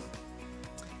 Mm-hmm.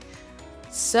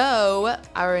 So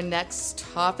our next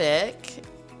topic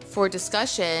for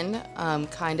discussion,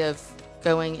 kind of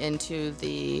going into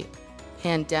the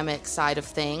pandemic side of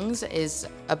things, is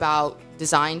about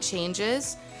design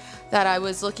changes that I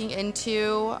was looking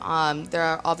into.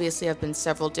 There obviously have been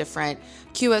several different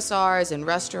QSRs and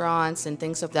restaurants and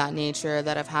things of that nature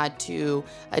that have had to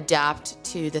adapt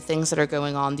to the things that are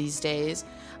going on these days.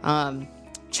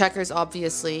 Checkers,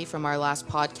 obviously, from our last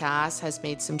podcast, has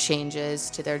made some changes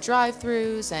to their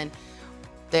drive-thrus and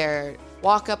their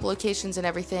walk-up locations and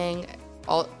everything,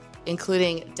 all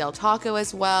including Del Taco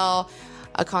as well,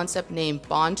 a concept named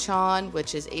Bonchon,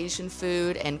 which is Asian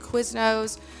food, and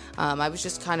Quiznos. I was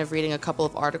just kind of reading a couple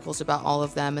of articles about all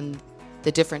of them and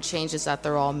the different changes that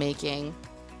they're all making.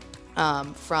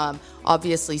 From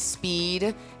obviously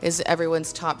speed is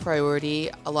everyone's top priority.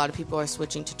 A lot of people are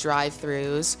switching to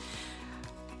drive-thrus.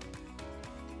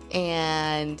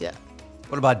 And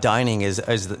what about dining?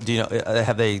 Do you know?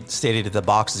 Have they stated if the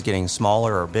box is getting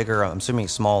smaller or bigger? I'm assuming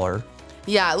smaller.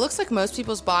 Yeah, it looks like most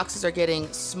people's boxes are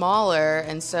getting smaller.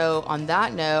 And so on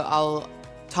that note, I'll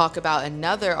talk about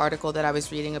another article that I was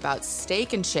reading about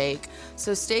Steak and Shake.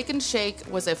 So Steak and Shake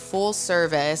was a full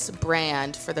service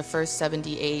brand for the first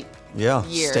 78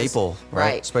 years. Staple,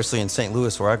 right? Especially in St.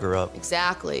 Louis where I grew up.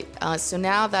 Exactly. So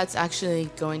now that's actually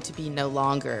going to be no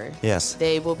longer. Yes.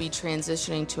 They will be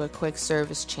transitioning to a quick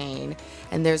service chain,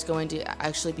 and there's going to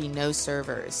actually be no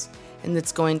servers. And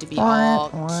it's going to be all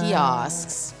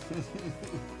kiosks.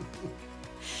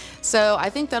 So I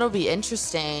think that'll be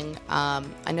interesting.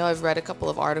 I know I've read a couple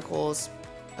of articles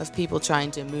of people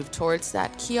trying to move towards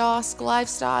that kiosk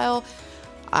lifestyle.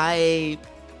 I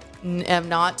am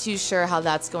not too sure how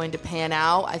that's going to pan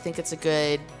out. I think it's a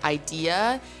good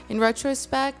idea in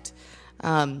retrospect.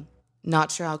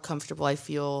 Not sure how comfortable I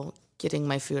feel getting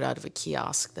my food out of a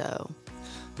kiosk, though.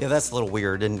 Yeah, that's a little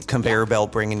weird. And conveyor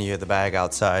belt bringing you the bag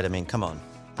outside. I mean, come on.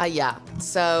 Yeah.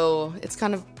 So it's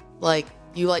kind of like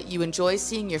you enjoy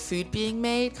seeing your food being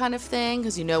made kind of thing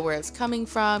because you know where it's coming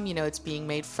from. You know it's being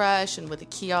made fresh. And with a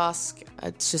kiosk,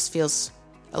 it just feels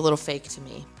a little fake to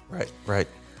me. Right.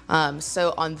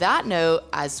 So on that note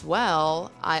as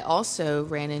well, I also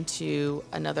ran into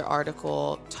another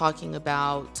article talking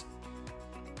about,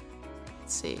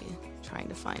 trying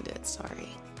to find it, sorry.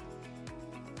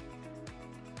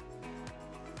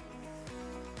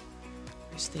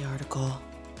 Where's the article?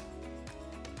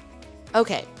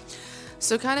 Okay,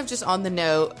 so kind of just on the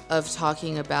note of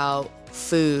talking about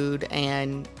food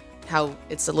and how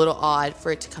it's a little odd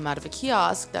for it to come out of a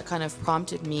kiosk, that kind of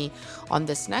prompted me on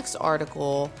this next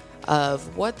article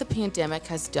of what the pandemic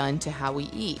has done to how we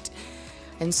eat.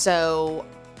 And so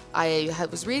I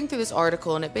was reading through this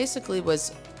article, and it basically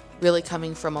was really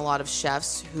coming from a lot of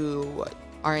chefs who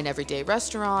are in everyday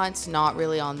restaurants, not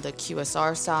really on the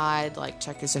QSR side, like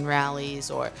Checkers and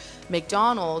Rallies or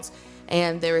McDonald's.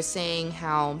 And they were saying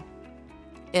how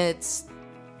it's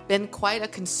been quite a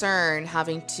concern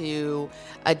having to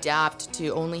adapt to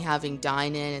only having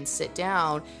dine in and sit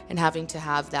down and having to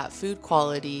have that food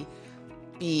quality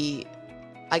be,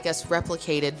 I guess,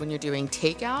 replicated when you're doing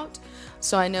takeout.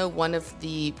 So I know one of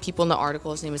the people in the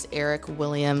article, his name is Eric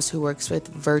Williams, who works with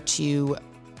Virtue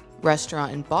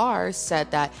Restaurant and Bar,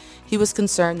 said that he was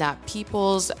concerned that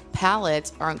people's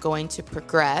palates aren't going to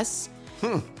progress.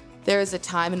 There is a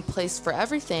time and place for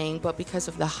everything, but because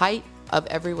of the height of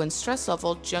everyone's stress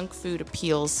level, junk food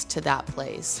appeals to that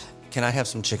place. Can I have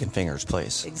some chicken fingers,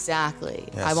 please? Exactly.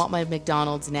 Yes. I want my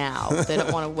McDonald's now. They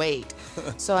don't want to wait.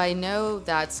 So I know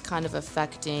that's kind of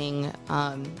affecting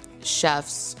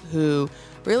chefs who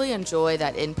really enjoy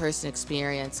that in-person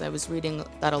experience. I was reading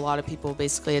that a lot of people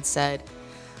basically had said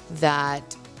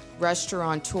that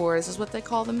restaurateurs is what they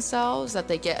call themselves, that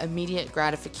they get immediate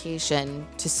gratification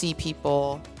to see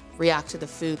people react to the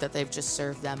food that they've just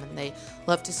served them, and they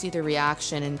love to see the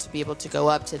reaction and to be able to go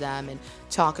up to them and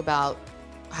talk about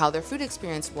how their food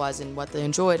experience was and what they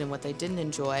enjoyed and what they didn't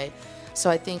enjoy. So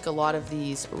I think a lot of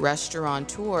these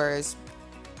restaurateurs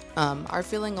are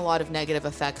feeling a lot of negative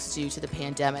effects due to the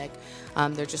pandemic.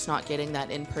 They're just not getting that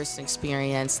in-person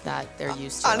experience that they're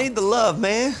used to. I need the love,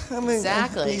 man.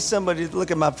 Exactly. I need somebody to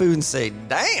look at my food and say,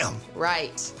 damn.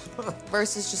 Right.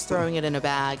 Versus just throwing it in a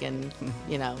bag and,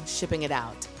 shipping it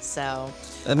out. So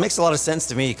it makes a lot of sense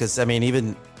to me because,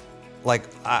 even like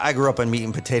I grew up on meat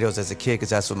and potatoes as a kid because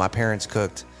that's what my parents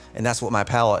cooked and that's what my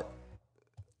palate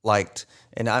liked.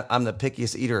 And I'm the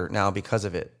pickiest eater now because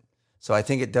of it. So I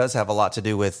think it does have a lot to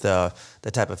do with the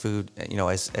type of food,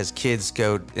 as kids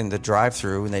go in the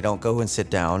drive-thru and they don't go and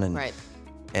sit down and right.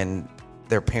 and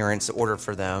their parents order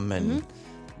for them and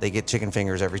they get chicken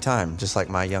fingers every time, just like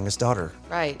my youngest daughter.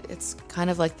 Right. It's kind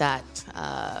of like that,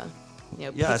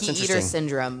 picky eater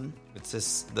syndrome. It's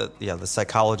just the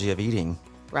psychology of eating.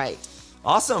 Right.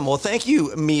 Awesome. Well, thank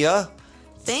you, Mia.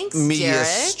 Thanks, Mia Derek.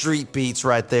 Street Beats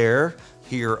right there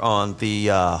here on the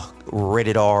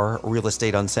Rated R Real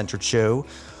Estate Uncensored show.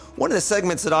 One of the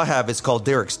segments that I have is called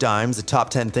Derek's Dimes, the top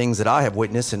 10 things that I have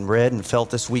witnessed and read and felt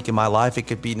this week in my life. It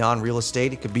could be non-real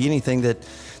estate. It could be anything that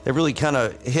really kind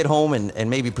of hit home and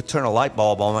maybe turn a light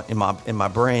bulb on in my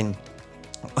brain.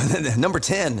 Number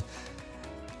 10,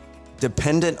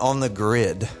 dependent on the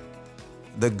grid.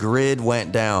 The grid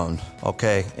went down,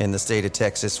 okay, in the state of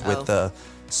Texas with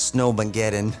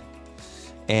Snowmageddon.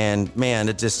 And man,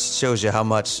 it just shows you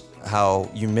how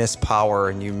you miss power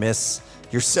and you miss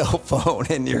your cell phone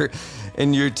and your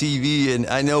TV. And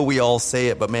I know we all say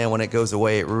it, but man, when it goes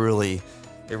away, it really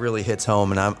hits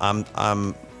home. And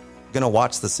I'm gonna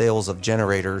watch the sales of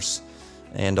generators,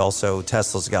 and also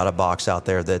Tesla's got a box out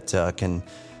there that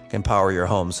can power your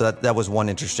home. So that was one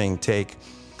interesting take.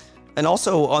 And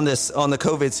also on the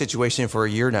COVID situation for a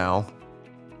year now,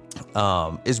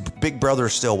 is Big Brother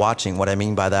still watching? What I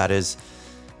mean by that is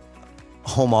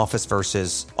home office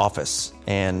versus office.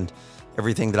 And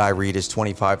everything that I read is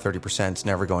 25-30% is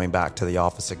never going back to the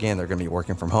office again. They're going to be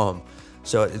working from home.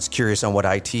 So it's curious on what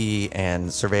IT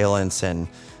and surveillance and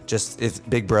just if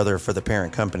Big Brother for the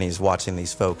parent company is watching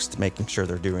these folks to making sure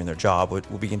they're doing their job. It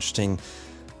will be interesting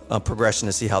progression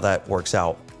to see how that works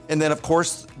out. And then, of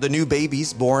course, the new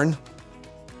babies born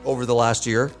over the last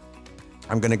year.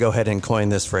 I'm going to go ahead and coin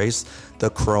this phrase, the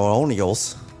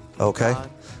coronials. Okay. God.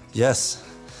 Yes.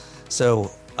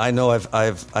 So I know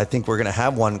I think we're going to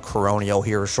have one coronial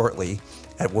here shortly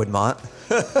at Woodmont.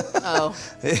 Oh.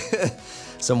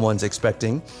 Someone's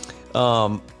expecting.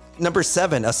 Number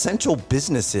 7, essential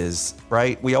businesses,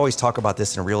 right? We always talk about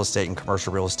this in real estate and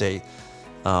commercial real estate,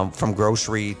 from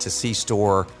grocery to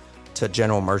C-store to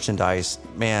general merchandise.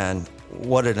 Man,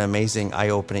 what an amazing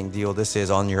eye-opening deal this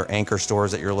is on your anchor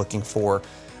stores that you're looking for.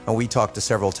 And we talked to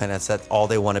several tenants that all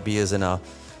they want to be is in a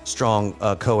strong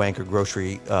co-anchor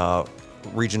grocery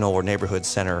regional or neighborhood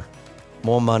center.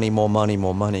 More money, more money,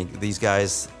 more money. These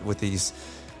guys with these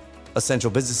essential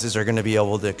businesses are going to be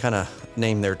able to kind of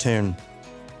name their tune.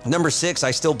 Number 6,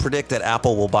 I still predict that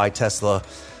Apple will buy Tesla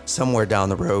somewhere down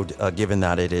the road, given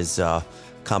that it is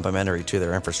complementary to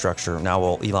their infrastructure. Now,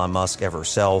 will Elon Musk ever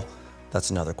sell?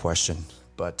 That's another question.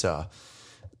 But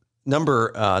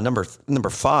number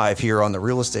 5 here on the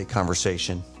real estate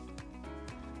conversation.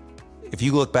 If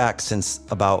you look back since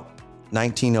about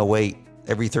 1908,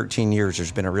 every 13 years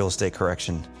there's been a real estate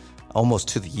correction, almost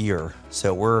to the year.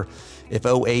 So if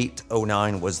 08,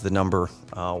 09 was the number,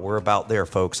 we're about there,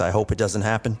 folks. I hope it doesn't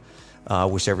happen. I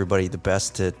wish everybody the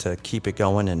best to keep it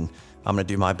going, and I'm going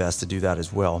to do my best to do that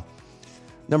as well.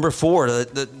 Number 4,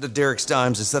 the Derek's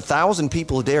Dimes is 1,000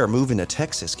 people a day are moving to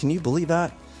Texas. Can you believe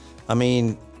that? I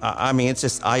mean, it's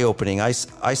just eye-opening. I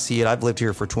see it. I've lived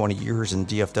here for 20 years in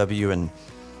DFW, and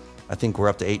I think we're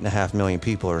up to 8.5 million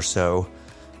people or so.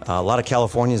 A lot of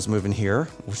Californians moving here,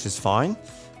 which is fine.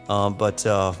 But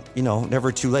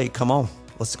never too late. Come on,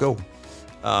 let's go.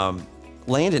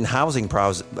 Land and housing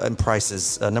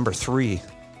prices, number 3.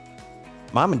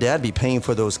 Mom and dad be paying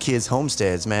for those kids'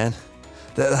 homesteads, man.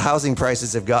 The housing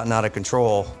prices have gotten out of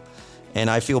control, and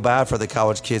I feel bad for the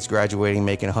college kids graduating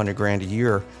making $100,000 a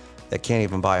year that can't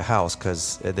even buy a house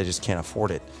because they just can't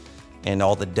afford it, and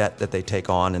all the debt that they take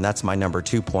on. And that's my number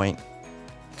 2 point.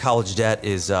 College debt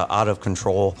is out of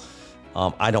control.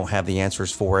 I don't have the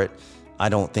answers for it. I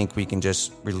don't think we can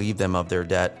just relieve them of their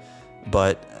debt,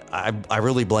 but I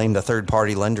really blame the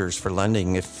third-party lenders for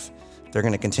lending. If they're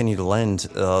going to continue to lend,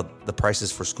 the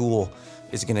prices for school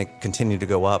is going to continue to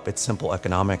go up. It's simple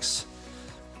economics.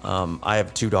 I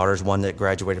have 2 daughters, one that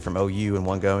graduated from OU and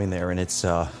one going there, and it's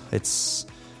I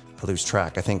lose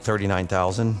track. I think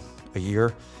 $39,000 a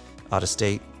year out of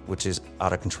state, which is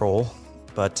out of control.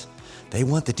 But they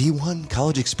want the D1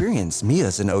 college experience.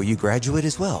 Mia's an OU graduate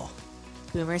as well.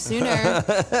 Boomer sooner.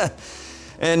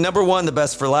 And number 1, the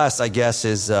best for last, I guess,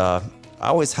 is I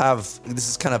always have, this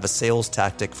is kind of a sales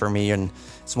tactic for me, and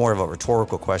it's more of a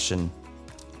rhetorical question.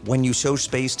 When you show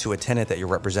space to a tenant that you're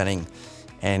representing,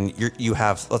 and you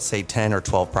have, let's say, 10 or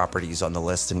 12 properties on the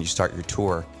list, and you start your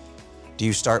tour, do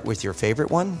you start with your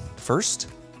favorite one first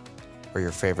or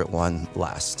your favorite one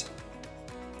last?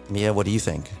 Mia, what do you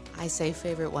think? I say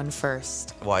favorite one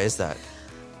first. Why is that?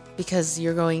 Because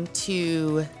you're going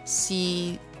to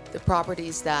see the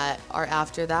properties that are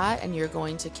after that, and you're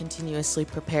going to continuously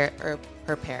prepare.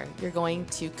 You're going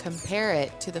to compare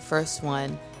it to the first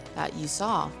one that you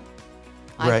saw.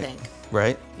 I think.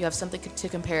 Right. You have something to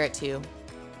compare it to.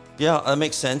 Yeah, that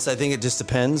makes sense. I think it just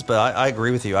depends, but I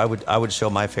agree with you. I would show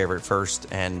my favorite first,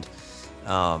 and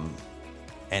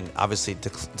obviously to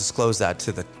disclose that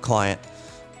to the client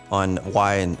on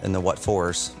why and the what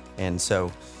fors. And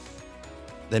so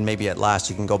then maybe at last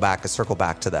you can go back and circle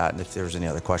back to that, and if there's any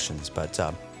other questions. But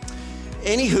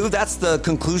Anywho, that's the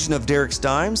conclusion of Derek's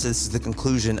Dimes. This is the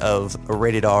conclusion of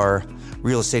Rated R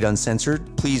Real Estate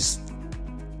Uncensored. Please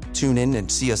tune in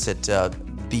and see us at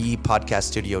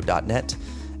thepodcaststudio.net.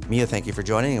 Mia, thank you for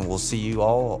joining, and we'll see you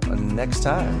all next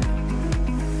time.